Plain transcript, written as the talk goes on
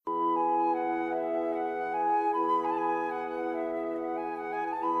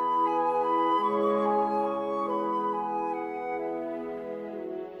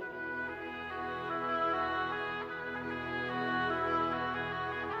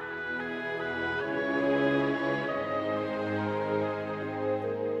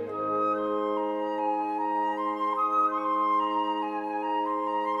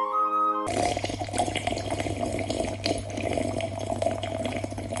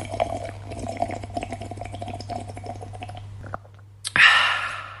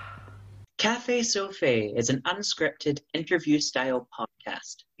Cafe Sophie is an unscripted interview-style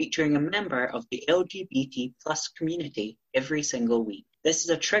podcast featuring a member of the LGBT plus community every single week. This is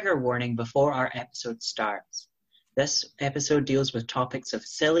a trigger warning before our episode starts. This episode deals with topics of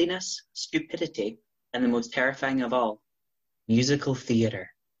silliness, stupidity, and the most terrifying of all, musical theatre.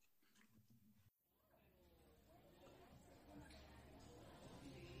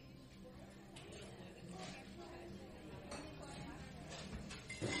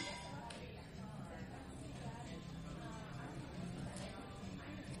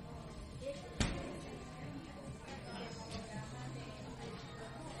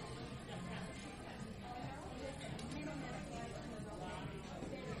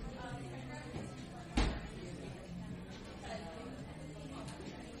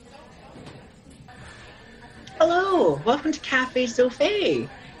 Hello, welcome to Cafe Sophie.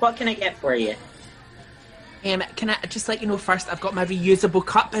 What can I get for you? Can I just let you know first, I've got my reusable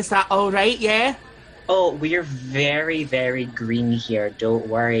cup. Is that all right? Yeah? Oh, we're very, very green here. Don't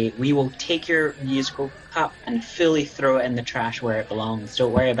worry. We will take your musical cup and fully throw it in the trash where it belongs.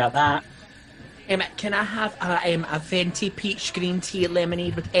 Don't worry about that. Can I have a venti peach green tea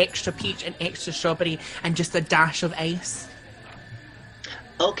lemonade with extra peach and extra strawberry and just a dash of ice?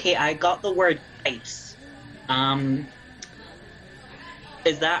 Okay, I got the word ice.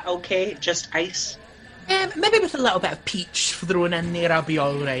 Is that okay? Just ice? Maybe with a little bit of peach thrown in there, I'll be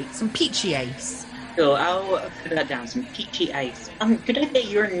all right. Some peachy ice. So I'll put that down. Some peachy ice. Could I get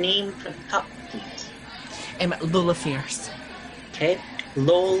your name for the cup, please? Lola Fierce. Okay,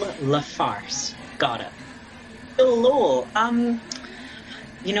 Lol Lafarce. Got it. So Lol,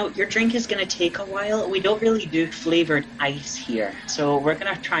 your drink is going to take a while. We don't really do flavored ice here, so we're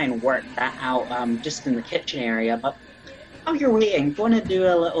going to try and work that out just in the kitchen area. But while you're waiting, do you want to do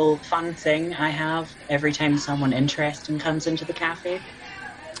a little fun thing I have every time someone interesting comes into the cafe?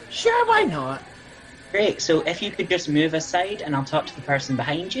 Sure, why not? Great, so if you could just move aside and I'll talk to the person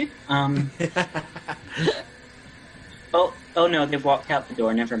behind you. Oh no, they've walked out the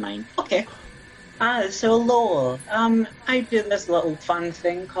door, never mind. Okay. So Lowell, I do this little fun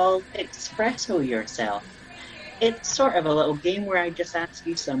thing called Espresso Yourself. It's sort of a little game where I just ask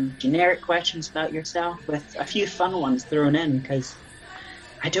you some generic questions about yourself with a few fun ones thrown in, because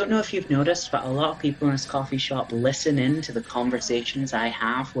I don't know if you've noticed, but a lot of people in this coffee shop listen in to the conversations I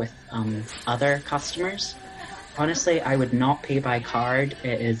have with other customers. Honestly, I would not pay by card.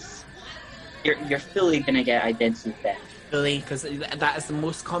 You're fully going to get identity theft. Really, because that is the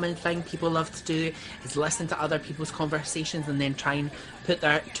most common thing people love to do, is listen to other people's conversations and then try and put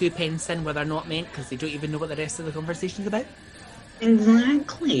their 2 pence in where they're not meant, because they don't even know what the rest of the conversation's about.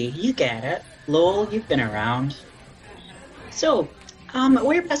 Exactly, you get it. Lowell, you've been around. So,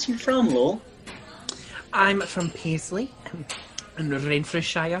 whereabouts are you from, Lowell? I'm from Paisley, in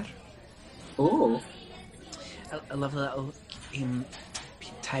Renfrewshire. Oh. I love the little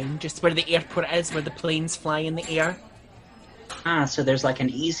town, just where the airport is, where the planes fly in the air. So there's like an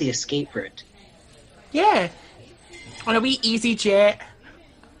easy escape route. Yeah, on a wee easy jet.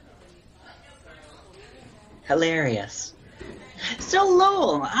 Hilarious. So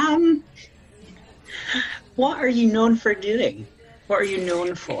Lowell, what are you known for doing? What are you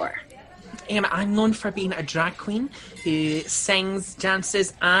known for? I'm known for being a drag queen who sings,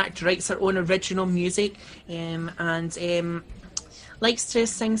 dances, acts, writes her own original music, and likes to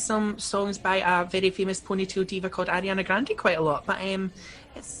sing some songs by a very famous ponytail diva called Ariana Grande quite a lot. But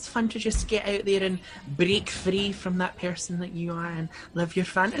it's fun to just get out there and break free from that person that you are and live your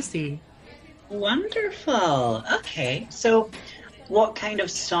fantasy. Wonderful. Okay, so what kind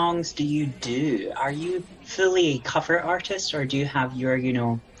of songs do you do? Are you fully a cover artist, or do you have your,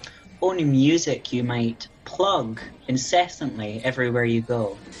 own music you might plug incessantly everywhere you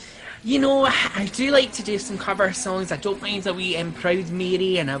go? I do like to do some cover songs. I don't mind a wee Proud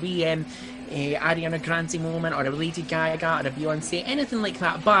Mary and a wee Ariana Grande moment, or a Lady Gaga or a Beyonce, anything like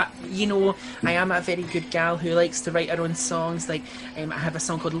that. But I am a very good gal who likes to write her own songs. Like I have a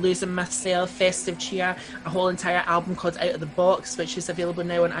song called Losing Myself, Festive Cheer, a whole entire album called Out of the Box, which is available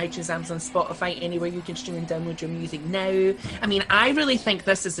now on iTunes, Amazon, Spotify, anywhere you can stream and download your music now. I mean, I really think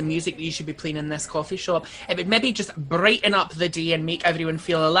this is the music that you should be playing in this coffee shop. It would maybe just brighten up the day and make everyone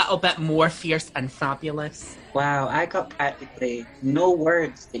feel a little bit more fierce and fabulous. Wow, I got practically no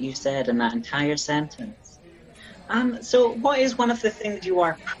words that you said in that entire sentence. So what is one of the things you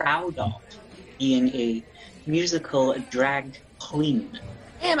are proud of, being a musical drag queen?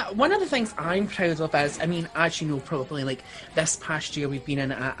 One of the things I'm proud of is, as you know, probably, like, this past year we've been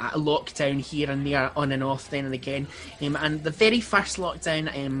in a lockdown here and there, on and off, then and again. And the very first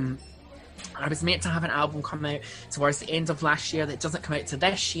lockdown, I was meant to have an album come out towards the end of last year that doesn't come out to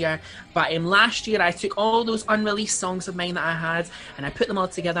this year. But last year I took all those unreleased songs of mine that I had and I put them all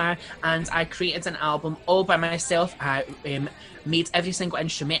together and I created an album all by myself. I made every single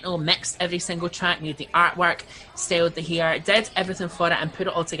instrumental, mixed every single track, made the artwork, styled the hair, did everything for it and put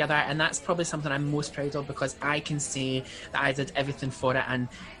it all together. And that's probably something I'm most proud of because I can say that I did everything for it, and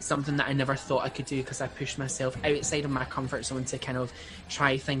something that I never thought I could do because I pushed myself outside of my comfort zone to kind of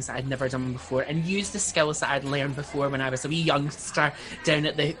try things that I'd never done before and use the skills that I'd learned before when I was a wee youngster down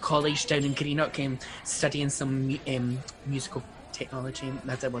at the college down in Greenock, studying some musical technology.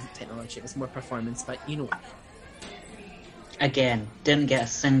 That wasn't technology, it was more performance, but you know. Again, didn't get a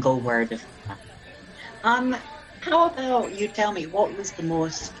single word of that. How about you tell me what was the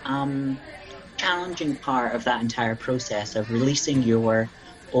most challenging part of that entire process of releasing your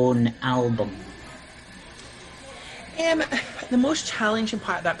own album? The most challenging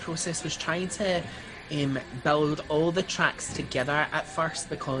part of that process was trying to build all the tracks together at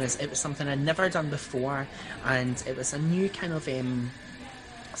first, because it was something I'd never done before and it was a new kind of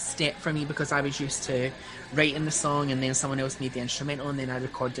step for me, because I was used to writing the song and then someone else made the instrumental and then I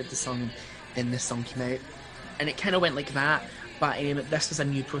recorded the song and then the song came out, and it kind of went like that. But this was a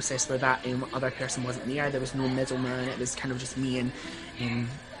new process where that other person wasn't there was no middleman, it was kind of just me and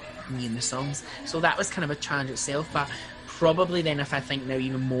the songs, so that was kind of a challenge itself. But probably then, if I think now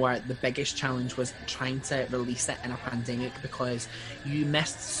even more, the biggest challenge was trying to release it in a pandemic, because you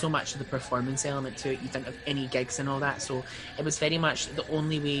missed so much of the performance element to it. You didn't have any gigs and all that, so it was very much the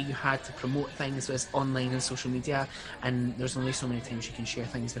only way you had to promote things was online and social media, and there's only so many times you can share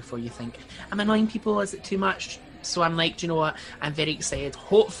things before you think, I'm annoying people, is it too much? So I'm like, do you know what, I'm very excited,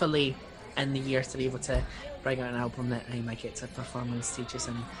 hopefully in the year, to be able to bring out an album that I might get to perform on stages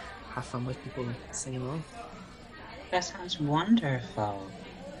and have fun with people singing along. That sounds wonderful.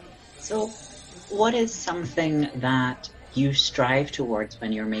 So, what is something that you strive towards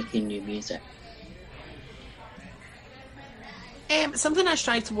when you're making new music? Something I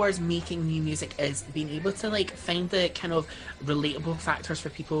strive towards making new music is being able to like find the kind of relatable factors for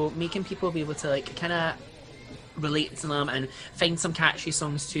people, making people be able to like kind of relate to them and find some catchy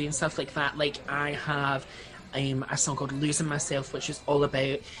songs too and stuff like that. Like I have a song called Losing Myself, which is all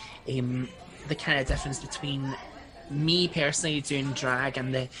about the kind of difference between me personally doing drag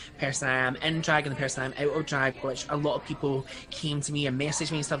and the person I am in drag and the person I'm out of drag, which a lot of people came to me and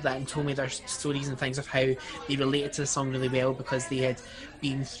messaged me and stuff like that and told me their stories and things of how they related to the song really well because they had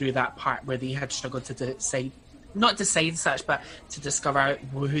been through that part where they had struggled to decide, not decide such, but to discover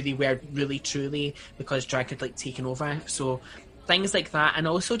who they were really truly because drag had like taken over. So things like that, and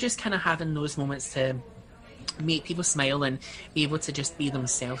also just kind of having those moments to make people smile and be able to just be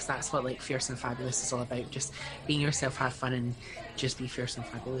themselves. That's what like Fierce and Fabulous is all about, just being yourself, have fun and just be fierce and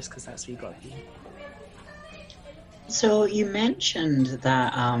fabulous, because that's what you got to be. So you mentioned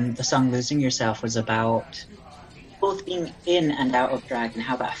that the song Losing Yourself was about both being in and out of drag and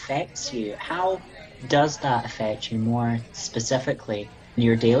how that affects you. How does that affect you more specifically in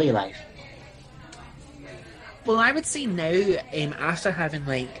your daily life? Well, I would say now, after having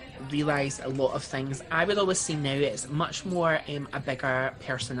like realised a lot of things, I would always say now it's much more a bigger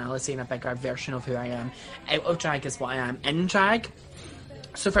personality and a bigger version of who I am. Out of drag is what I am in drag.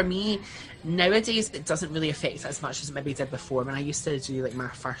 So for me, nowadays it doesn't really affect as much as it maybe did before. When I used to do like my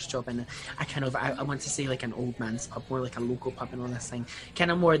first job and I want to say like an old man's pub, more like a local pub and all this thing,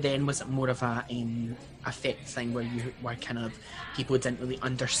 kind of more then was more of a affect thing where you were kind of, people didn't really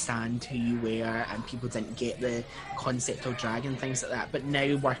understand who you were and people didn't get the concept of drag and things like that. But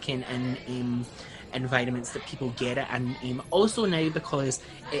now working in environments that people get it, and also now because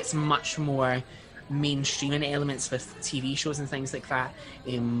it's much more mainstreaming elements with TV shows and things like that,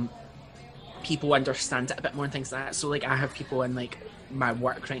 people understand it a bit more and things like that. So like I have people in like my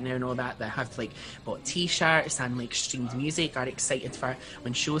work right now and all that have like bought t-shirts and like streamed music, are excited for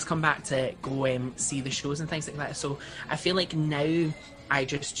when shows come back to go see the shows and things like that. So I feel like now I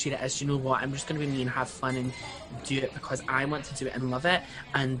just treat it as, you know what, I'm just going to be me and have fun and do it because I want to do it and love it.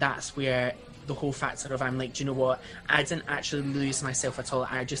 And that's where the whole factor of I'm like, do you know what, I didn't actually lose myself at all.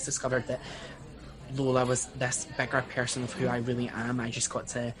 I just discovered that Lola was this bigger person of who I really am. I just got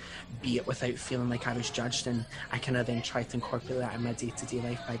to be it without feeling like I was judged, and I kind of then tried to incorporate that in my day-to-day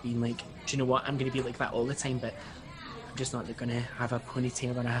life by being like, do you know what, I'm going to be like that all the time, but I'm just not going to have a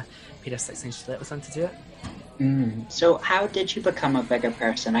ponytail or a pair of 6-inch stilettos on to do it. So how did you become a bigger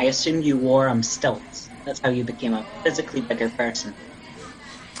person? I assume you wore stilts. That's how you became a physically bigger person.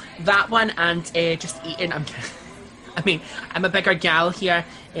 That one, and just eating. I'm a bigger gal here,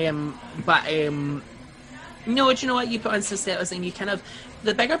 but no, do you know what? You put on some stilettos and you kind of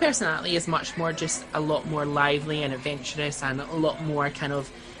The bigger personality is much more just a lot more lively and adventurous and a lot more kind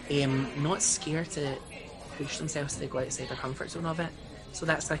of not scared to push themselves to go outside their comfort zone of it. So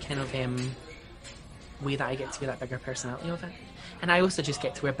that's the kind of way that I get to be that bigger personality of it. And I also just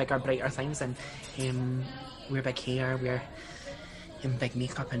get to wear bigger, brighter things and wear big hair, wear big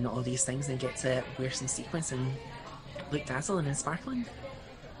makeup and all these things, and get to wear some sequins and look dazzling and sparkling.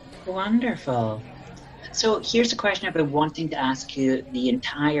 Wonderful. So here's a question I've been wanting to ask you the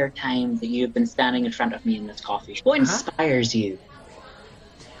entire time that you've been standing in front of me in this coffee shop. What inspires you?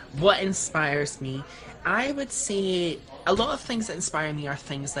 What inspires me? I would say a lot of things that inspire me are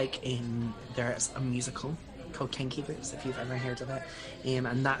things like there's a musical called Kinky Boots, if you've ever heard of it,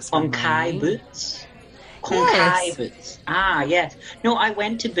 and that's Konkai Boots. Konkai Boots. Ah, yes. No, I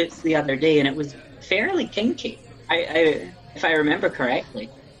went to Boots the other day and it was fairly kinky. I if I remember correctly.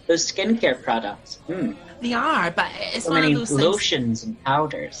 Those skincare products. They are, but it's so one many of those lotions and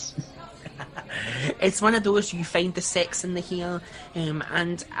powders. It's one of those you find the sex in the heel,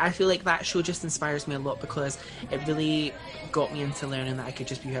 and I feel like that show just inspires me a lot because it really got me into learning that I could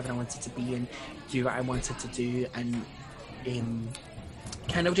just be whoever I wanted to be and do what I wanted to do and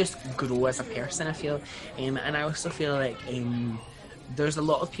kind of just grow as a person, I feel. And I also feel like there's a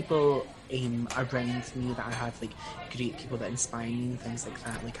lot of people around me that I have, like great people that inspire me and things like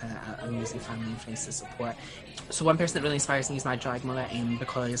that, like an amazing family and friends to support. So one person that really inspires me is my drag mother,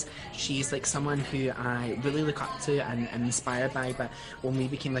 because she's like someone who I really look up to and am inspired by. But when we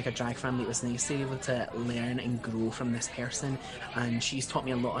became like a drag family, it was nice to be able to learn and grow from this person, and she's taught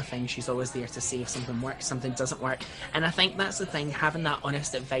me a lot of things. She's always there to say if something works, something doesn't work, and I think that's the thing, having that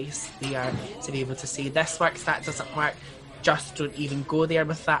honest advice there to be able to say this works, that doesn't work, just don't even go there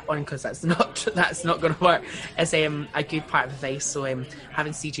with that one because that's not going to work, is a good part of advice. So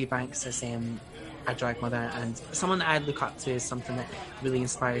having CJ Banks as a drag mother and someone that I look up to is something that really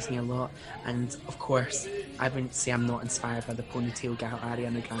inspires me a lot. And of course, I wouldn't say I'm not inspired by the ponytail gal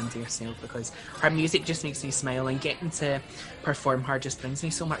Ariana Grande herself, because her music just makes me smile, and getting to perform her just brings me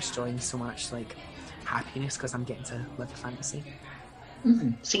so much joy and so much like happiness because I'm getting to live a fantasy.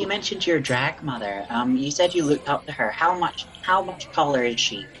 So you mentioned your drag mother. You said you looked up to her. How much taller is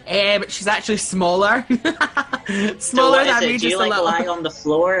she? She's actually smaller. Smaller so what than is it? me. Do you just like a little. lie on the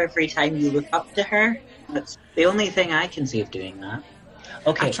floor every time you look up to her? That's the only thing I can see of doing that.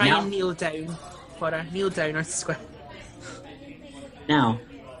 Okay, I try now, and kneel down for her. Kneel down or squat. Now,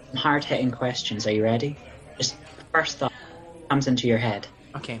 hard-hitting questions. Are you ready? Just first thought comes into your head.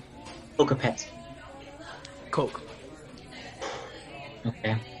 Okay. Coke or Pepsi? Coke.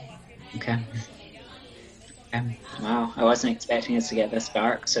 Okay. Wow, I wasn't expecting us to get this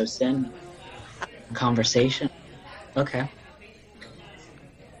dark so soon. Conversation. Okay.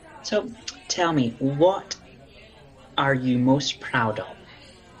 So, tell me, what are you most proud of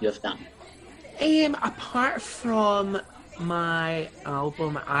you have done? Apart from my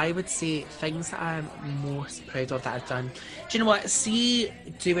album, I would say things that I'm most proud of that I've done. Do you know what? See,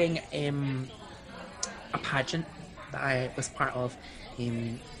 doing a pageant that I was part of,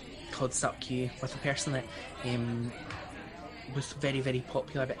 called Suck You, with a person that was very, very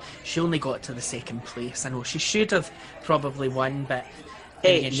popular, but she only got to the second place. I know she should have probably won, but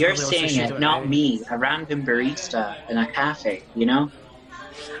hey, again, you're saying it, not me, a random barista in a cafe, you know?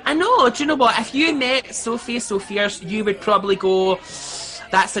 I know. Do you know what? If you met Sophie so fierce, you would probably go,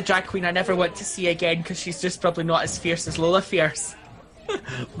 that's a drag queen I never want to see again, because she's just probably not as fierce as Lola Fierce.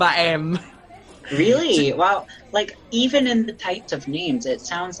 But Really? Well, like, even in the types of names, it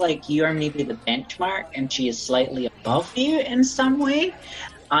sounds like you are maybe the benchmark and she is slightly above you in some way.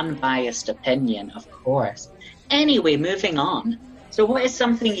 Unbiased opinion, of course. Anyway, moving on. So what is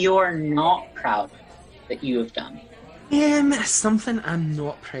something you're not proud of that you have done? Something I'm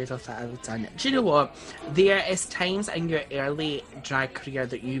not proud of that I've done. Do you know what? There is times in your early drag career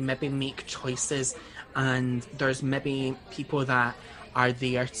that you maybe make choices, and there's maybe people that are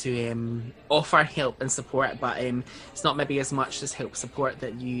there to offer help and support, but it's not maybe as much as help support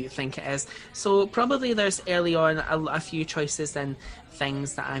that you think it is. So probably there's early on a few choices and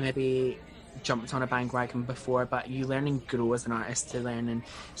things that I maybe jumped on a bandwagon before, but you learn and grow as an artist to learn and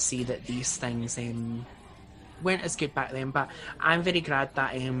see that these things weren't as good back then. But I'm very glad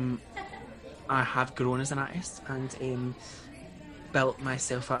that I have grown as an artist and built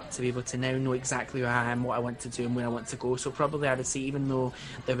myself up to be able to now know exactly who I am, what I want to do and where I want to go. So probably I would say, even though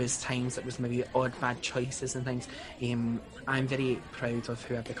there was times that was maybe odd bad choices and things, I'm very proud of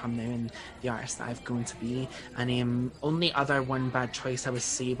who I've become now and the artist that I've grown to be. And only other one bad choice I would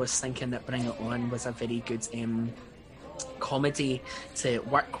say was thinking that Bring It On was a very good comedy to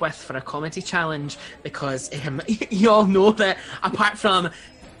work with for a comedy challenge, because you all know that apart from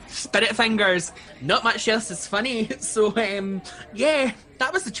Spirit Fingers, not much else is funny. So yeah,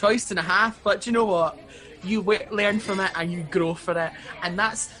 that was a choice and a half, but you know what? You learn from it and you grow for it, and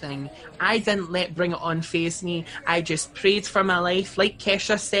that's the thing. I didn't let Bring It On faze me. I just prayed for my life, like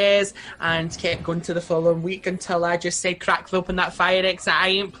Kesha says, and kept going to the following week until I just said, crack open that fire exit, I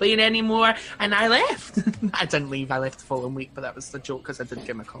ain't playing anymore, and I left. I didn't leave, I left the following week, but that was the joke because I didn't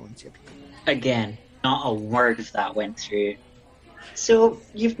get my call into it. Again, not a word of that went through. So,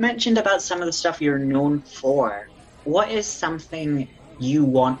 you've mentioned about some of the stuff you're known for. What is something you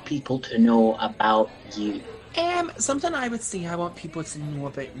want people to know about you? Something I would say I want people to know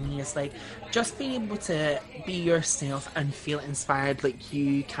about me is like just being able to be yourself and feel inspired, like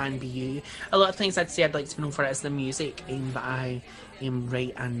you can be you. A lot of things I'd say I'd like to be known for is the music that I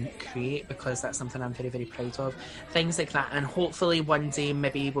write and create, because that's something I'm very, very proud of. Things like that, and hopefully one day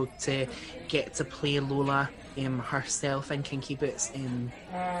maybe able to get to play Lola herself in Kinky Boots,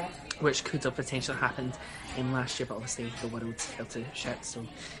 which could have potentially happened last year, but obviously the world fell to shit, so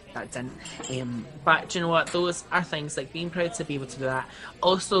that didn't. But do you know what? Those are things like being proud to be able to do that.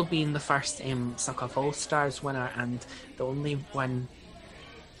 Also being the first Suck Off All Stars winner, and the only one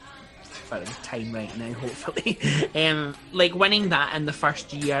for the time right now, hopefully. Like winning that in the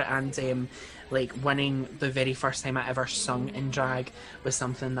first year, and like winning the very first time I ever sung in drag was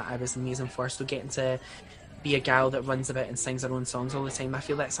something that I was amazing for. So getting to be a gal that runs about and sings her own songs all the time, I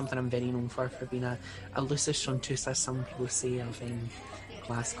feel that's something I'm very known for being a Lucis Chanteuse, as some people say, of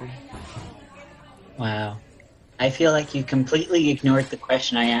Glasgow. Wow. I feel like you completely ignored the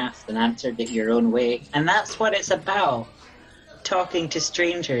question I asked and answered it your own way, and that's what it's about. Talking to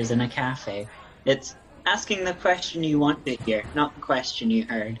strangers in a cafe. It's asking the question you want to hear, not the question you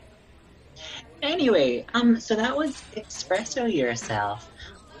heard. Anyway, so that was Espresso Yourself.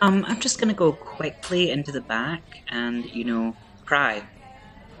 I'm just gonna go quickly into the back and, cry.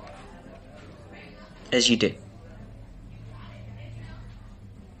 As you do.